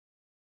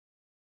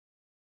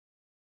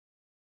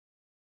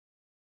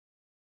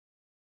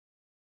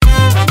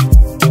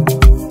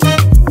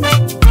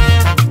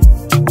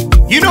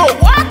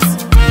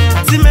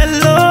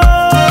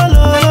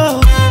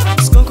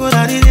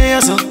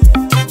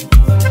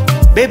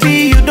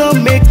Baby, you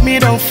don't make me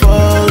don't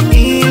fall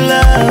in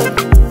love.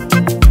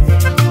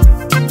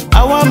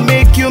 I want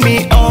make you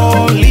me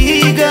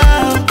only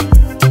girl.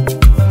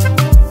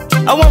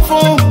 I want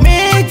for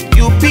make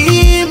you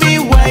be me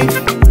wife.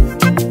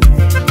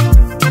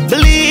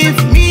 Believe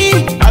me,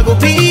 I go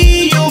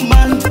be your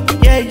man.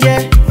 Yeah,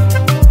 yeah.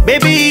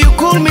 Baby, you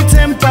cool me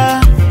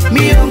temper.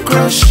 Me on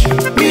crush,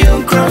 me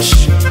on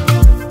crush.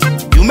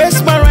 You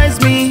mesmerize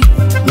me.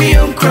 Me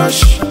on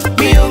crush,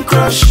 me on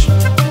crush.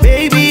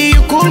 Baby,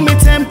 you cool me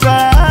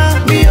temper.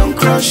 Me on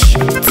crush,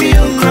 me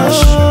on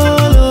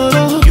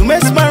crush. You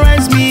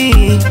mesmerize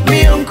me.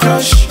 Me on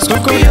crush,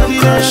 me on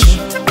crush.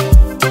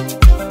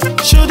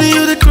 Shawty,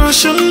 you the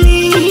crush on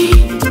me.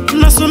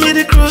 Not so me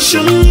the crush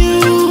on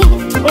you.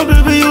 Oh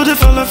baby, you the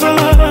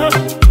fella.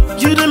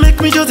 You the make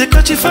me just the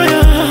catchy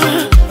fire.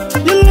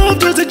 Your love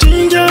does the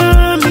ginger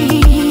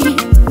me.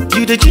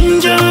 You the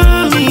ginger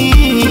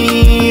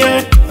me,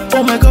 yeah.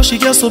 Oh my gosh, you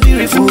get so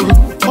beautiful.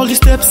 All the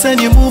steps and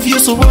you move, you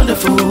so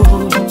wonderful.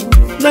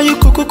 Now you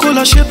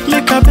Coca-Cola shape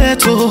make a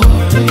better.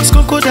 It's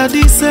Coco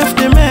Daddy self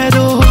the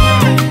medal.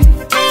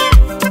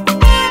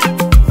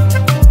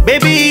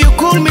 Baby, you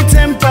cool me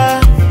temper.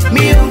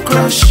 Me on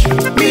crush,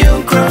 me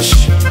on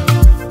crush.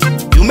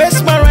 You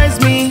mesmerize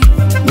me.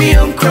 Me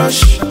on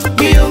crush,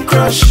 me on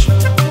crush.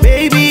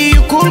 Baby,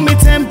 you cool me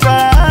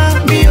temper.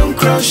 Me on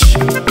crush,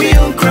 me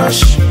on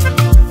crush.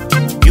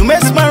 You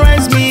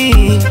mesmerize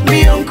me.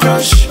 Me on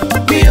crush,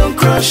 me on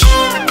crush.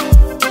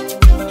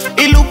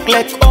 It look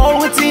like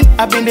all within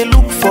I've been the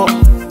look for.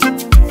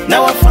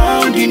 Now I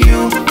found in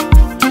you.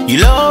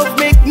 Your love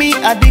make me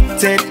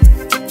addicted.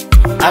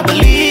 I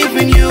believe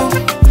in you.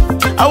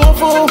 I want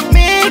for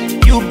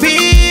make you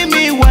be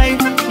me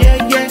wife.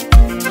 Yeah, yeah.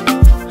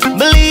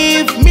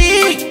 Believe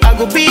me, I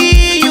go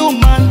be you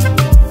man.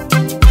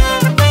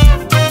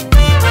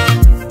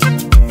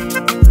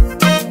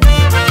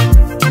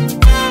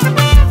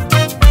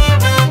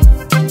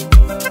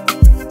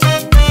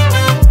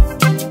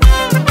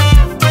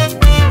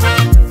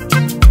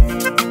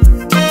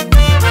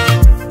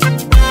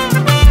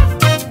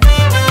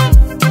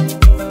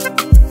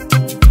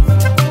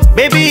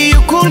 Baby,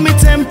 you cool me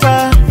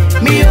temper.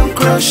 Me on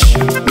crush,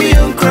 me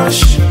on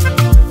crush.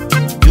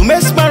 You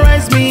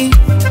mesmerize me.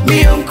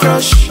 Me on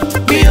crush,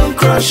 me on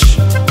crush.